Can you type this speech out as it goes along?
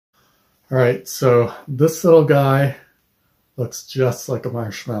Alright, so this little guy looks just like a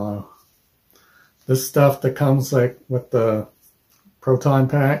marshmallow. This stuff that comes like with the Proton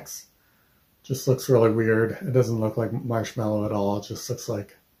packs just looks really weird. It doesn't look like marshmallow at all. It just looks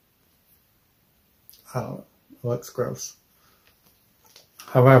like, I don't know, it looks gross.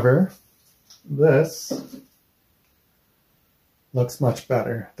 However, this looks much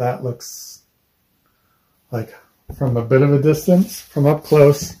better. That looks like, from a bit of a distance, from up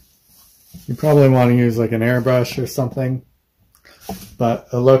close, you probably want to use like an airbrush or something, but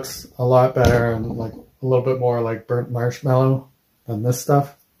it looks a lot better and like a little bit more like burnt marshmallow than this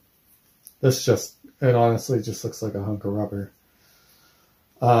stuff. This just, it honestly just looks like a hunk of rubber.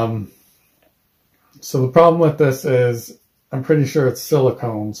 So the problem with this is I'm pretty sure it's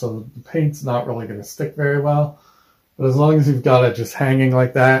silicone, so the paint's not really going to stick very well. But as long as you've got it just hanging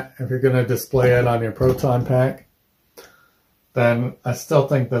like that, if you're going to display it on your Proton pack, then I still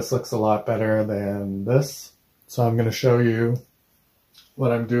think this looks a lot better than this. So I'm going to show you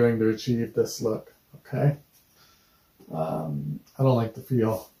what I'm doing to achieve this look, okay? I don't like the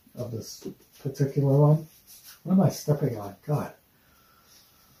feel of this particular one. What am I stepping on? God.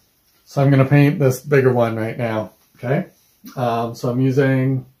 So I'm going to paint this bigger one right now, okay? So I'm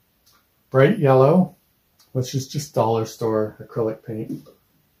using bright yellow, which is just dollar store acrylic paint.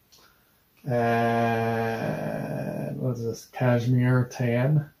 And what is this? Cashmere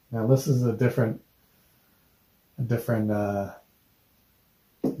tan. Now this is a different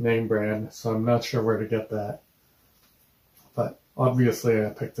name brand, so I'm not sure where to get that. But obviously I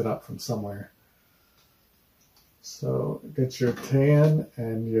picked it up from somewhere. So get your tan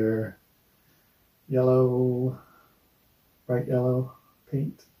and your yellow, bright yellow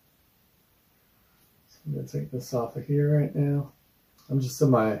paint. So I'm going to take this off of here right now. I'm just in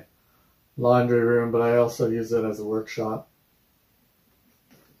my laundry room, but I also use it as a workshop.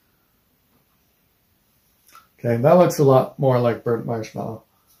 Okay, that looks a lot more like burnt marshmallow.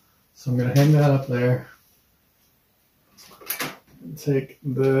 So I'm going to hang that up there. And take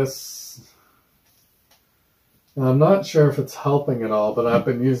this. Now, I'm not sure if it's helping at all, but I've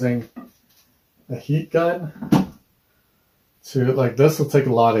been using a heat gun to, like, this will take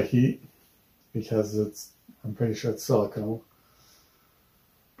a lot of heat because it's, I'm pretty sure it's silicone.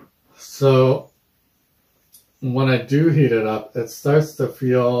 So when I do heat it up, it starts to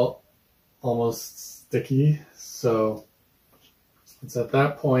feel almost sticky. So it's at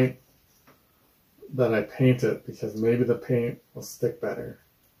that point that I paint it, because maybe the paint will stick better.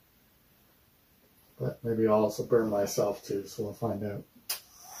 But maybe I'll also burn myself too, so we'll find out.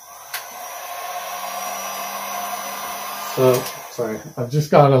 So, sorry, I've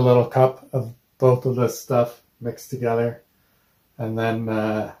just got a little cup of both of this stuff mixed together. And then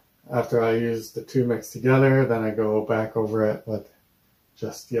after I use the two mixed together, then I go back over it with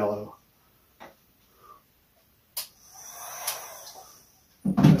just yellow.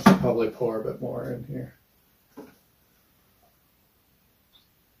 I should probably pour a bit more in here.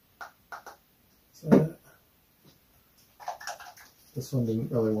 So this one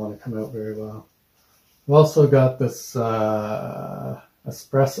didn't really want to come out very well. I've also got this espresso,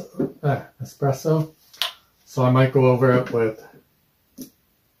 so I might go over it with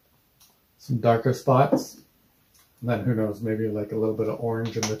some darker spots, and then who knows, maybe like a little bit of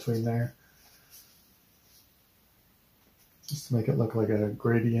orange in between there, just to make it look like a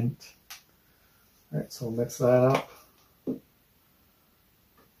gradient. All right, so we'll mix that up.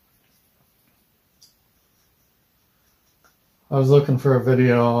 I was looking for a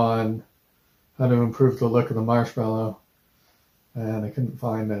video on how to improve the look of the marshmallow, and I couldn't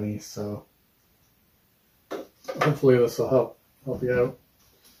find any, so hopefully this will help you out.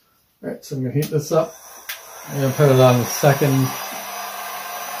 Alright, so I'm going to heat this up. I'm going to put it on the second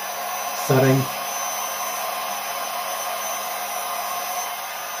setting.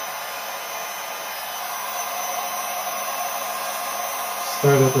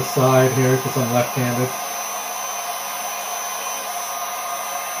 Start at the side here because I'm left-handed.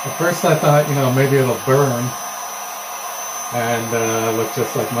 At first I thought, you know, maybe it'll burn and look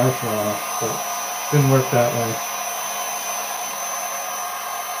just like marshmallow, but it didn't work that way.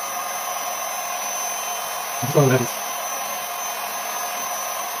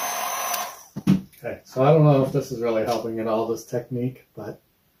 Okay, so I don't know if this is really helping at all, this technique, but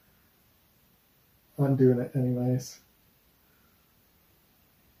I'm doing it anyways.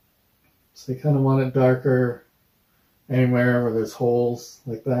 So you kind of want it darker anywhere where there's holes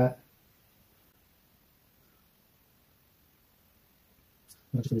like that.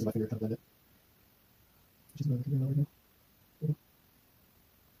 I'm just going to use my finger to blend it.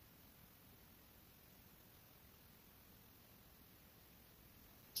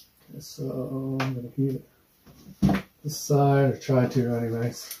 so I'm going to heat it this side, or try to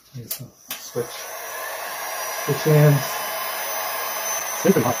anyways. I guess I'll switch hands. It's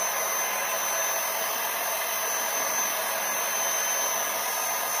pretty hot.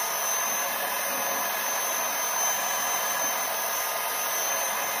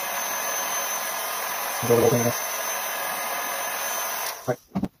 Right.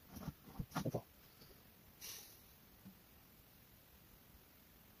 That's all.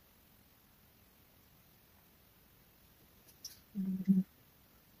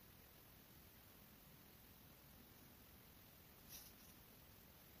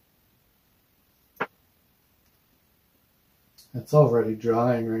 It's already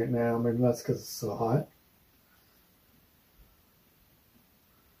drying right now. Maybe that's because it's so hot.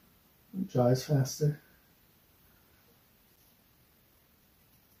 It dries faster.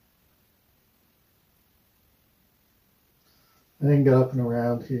 I can get up and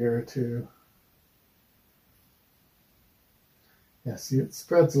around here too. Yeah, see, it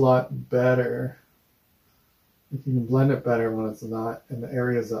spreads a lot better. You can blend it better when it's not in the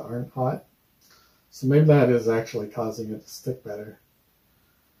areas that aren't hot. So maybe that is actually causing it to stick better.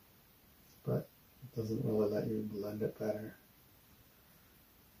 But it doesn't really let you blend it better.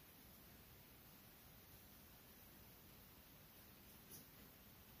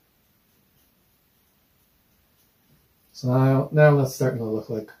 So now that's starting to look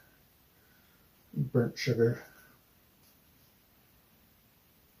like burnt sugar.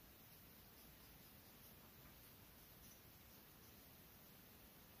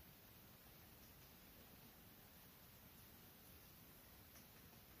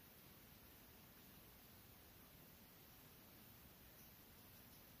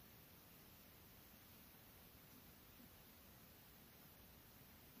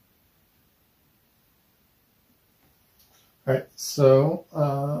 All right, so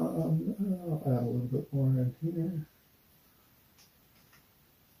I'll add a little bit more in here.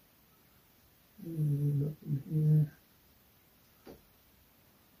 And up in here.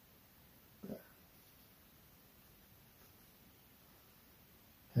 There.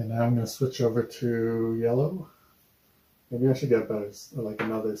 And now I'm going to switch over to yellow. Maybe I should get better, like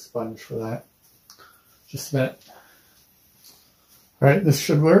another sponge for that. Just a minute. All right, this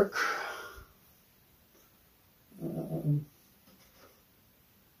should work.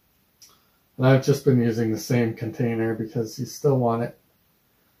 And I've just been using the same container because you still want it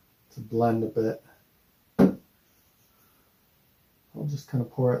to blend a bit. I'll just kind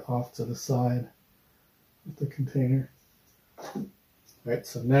of pour it off to the side with the container. All right,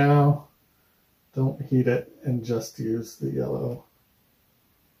 so now don't heat it and just use the yellow.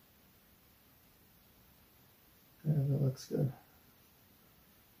 Yeah, that looks good.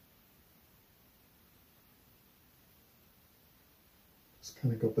 Just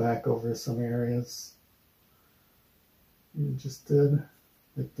kind of go back over some areas you just did,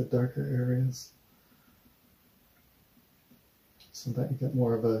 like the darker areas, so that you get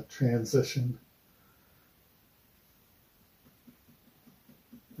more of a transition.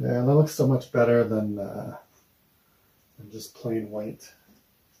 Yeah, that looks so much better than just plain white.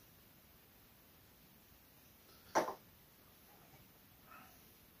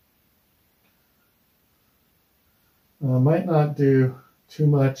 Might not do too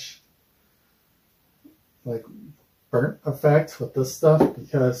much like burnt effect with this stuff,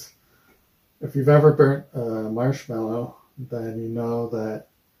 because if you've ever burnt marshmallow, then you know that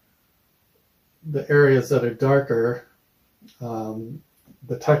the areas that are darker,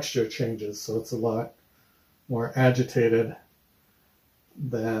 the texture changes, so it's a lot more agitated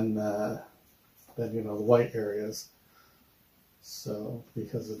than you know, the white areas. So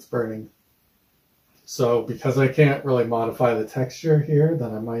because it's burning. So because I can't really modify the texture here,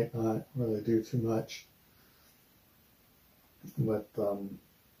 then I might not really do too much with a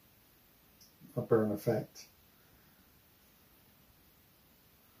burn effect.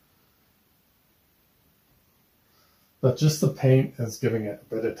 But just the paint is giving it a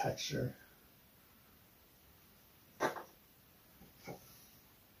bit of texture.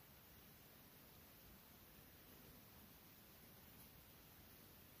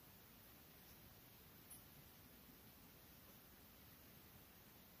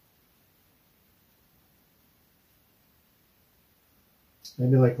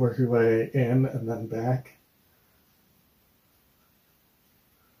 Maybe like work your way in and then back.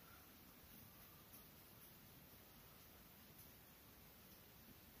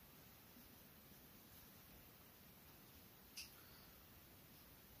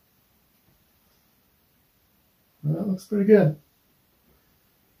 Well, that looks pretty good.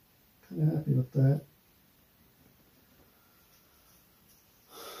 Kind of happy with that.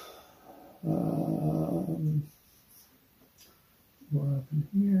 More up in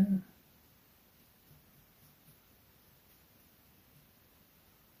here.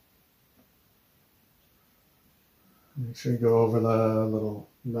 Make sure you go over the little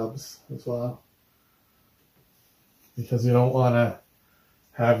nubs as well, because you don't want to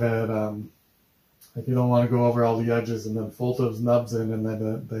have it, like you don't want to go over all the edges and then fold those nubs in and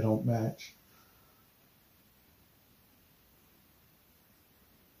then they don't match.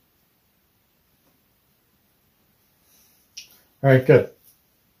 All right, good.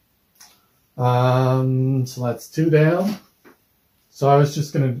 So that's 2 down. So I was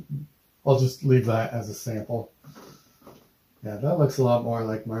just I'll just leave that as a sample. Yeah, that looks a lot more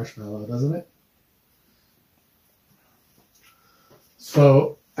like Marshmallow, doesn't it?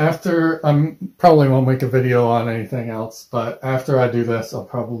 So after, I probably won't make a video on anything else, but after I do this, I'll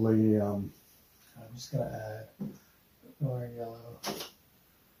probably, I'm just going to add more yellow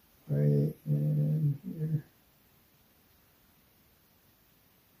right in here.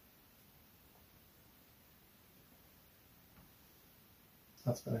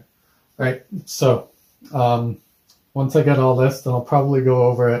 That's better. All right, so once I get all this, then I'll probably go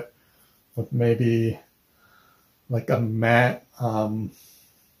over it with maybe like a matte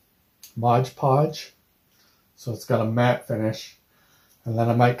Mod Podge. So it's got a matte finish. And then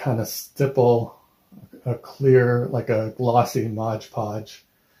I might kind of stipple a clear, like a glossy Mod Podge.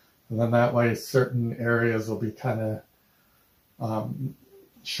 And then that way certain areas will be kind of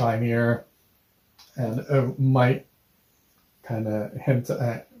shinier. And it might kind of hint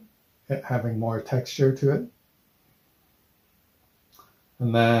at it having more texture to it.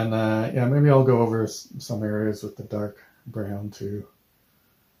 And then, yeah, maybe I'll go over some areas with the dark brown too,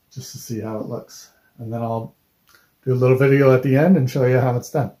 just to see how it looks. And then I'll do a little video at the end and show you how it's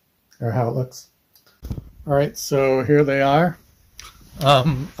done, or how it looks. All right, so here they are.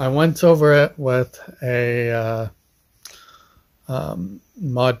 I went over it with a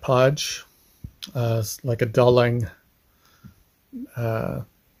Mod Podge, like a dulling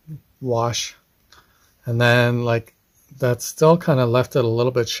wash. And then like that still kind of left it a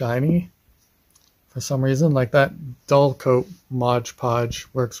little bit shiny for some reason. Like that dull coat Mod Podge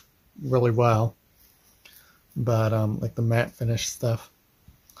works really well, but like the matte finish stuff.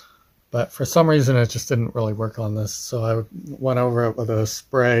 But for some reason it just didn't really work on this, so I went over it with a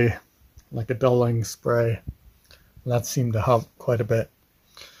spray, like a dulling spray. And that seemed to help quite a bit,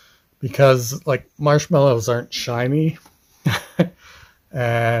 because like marshmallows aren't shiny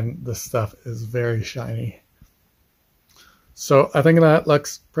and this stuff is very shiny. So I think that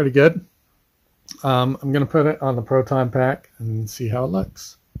looks pretty good. I'm going to put it on the Proton pack and see how it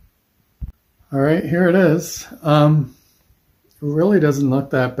looks. All right, here it is. It really doesn't look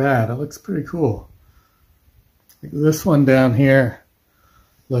that bad. It looks pretty cool. Like this one down here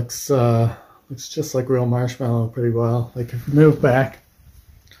looks just like real marshmallow pretty well. Like if you move back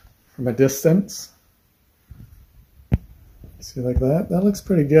from a distance, see like that? That looks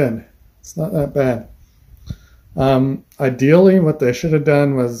pretty good. It's not that bad. Ideally, what they should have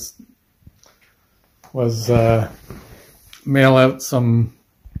done was mail out some,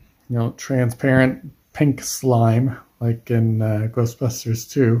 you know, transparent pink slime, like in Ghostbusters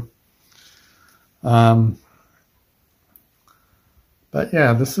 2. But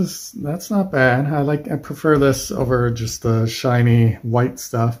yeah, that's not bad. I prefer this over just the shiny white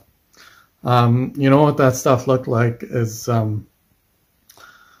stuff. You know what that stuff looked like is, I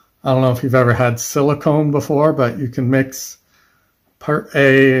don't know if you've ever had silicone before, but you can mix part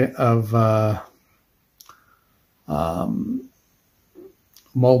A of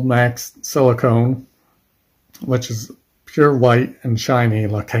Mold Max silicone, which is pure white and shiny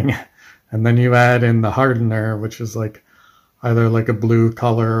looking, and then you add in the hardener, which is like either like a blue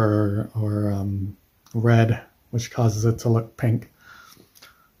color or red, which causes it to look pink.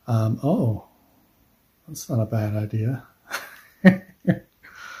 Oh, that's not a bad idea.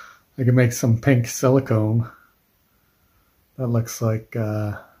 I can make some pink silicone that looks like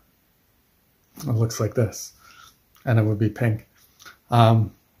this, and it would be pink.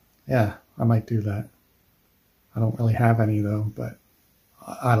 Yeah, I might do that. I don't really have any though, but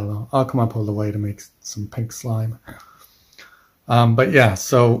I don't know. I'll come up with a way to make some pink slime. But yeah,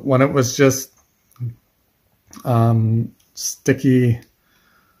 so when it was just sticky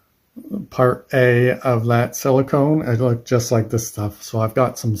part A of that silicone, it looked just like this stuff. So I've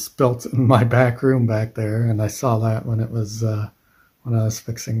got some spilt in my back room back there, and I saw that when it was when I was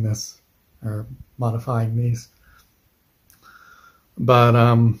fixing this or modifying these. But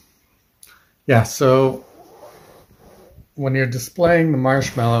yeah, so when you're displaying the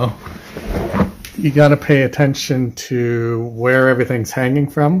marshmallow, you got to pay attention to where everything's hanging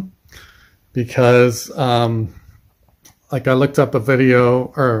from, because like I looked up a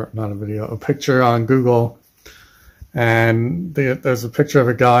video, or not a video, a picture on Google, and there's a picture of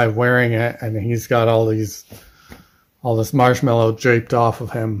a guy wearing it, and he's got all this marshmallow draped off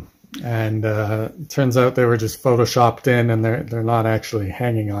of him, and it turns out they were just photoshopped in, and they're not actually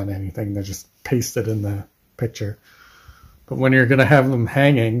hanging on anything. They're just pasted in the picture. But when you're going to have them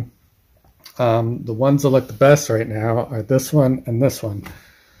hanging, the ones that look the best right now are this one and this one.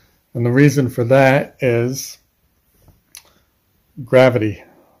 And the reason for that is gravity.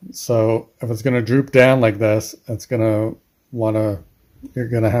 So if it's going to droop down like this, it's going to you're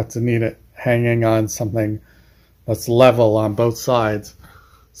going to have to need it hanging on something that's level on both sides.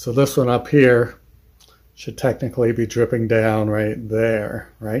 So this one up here should technically be dripping down right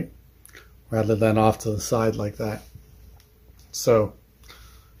there, right? Rather than off to the side like that. So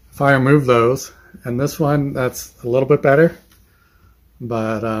if I remove those, and this one, that's a little bit better,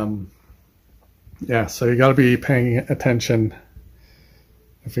 but yeah, so you got to be paying attention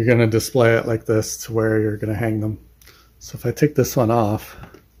if you're going to display it like this to where you're going to hang them. So if I take this one off,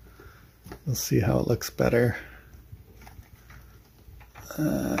 you'll see how it looks better.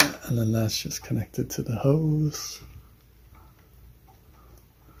 And then that's just connected to the hose.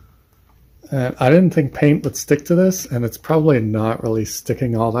 And I didn't think paint would stick to this, and it's probably not really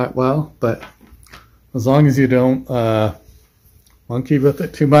sticking all that well, but as long as you don't monkey with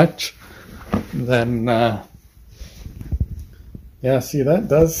it too much, then yeah, see, it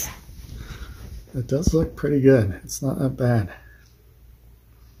does look pretty good. It's not that bad.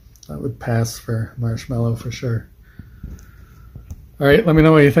 That would pass for Marshmallow for sure. All right, let me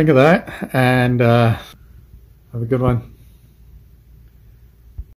know what you think of that, and have a good one.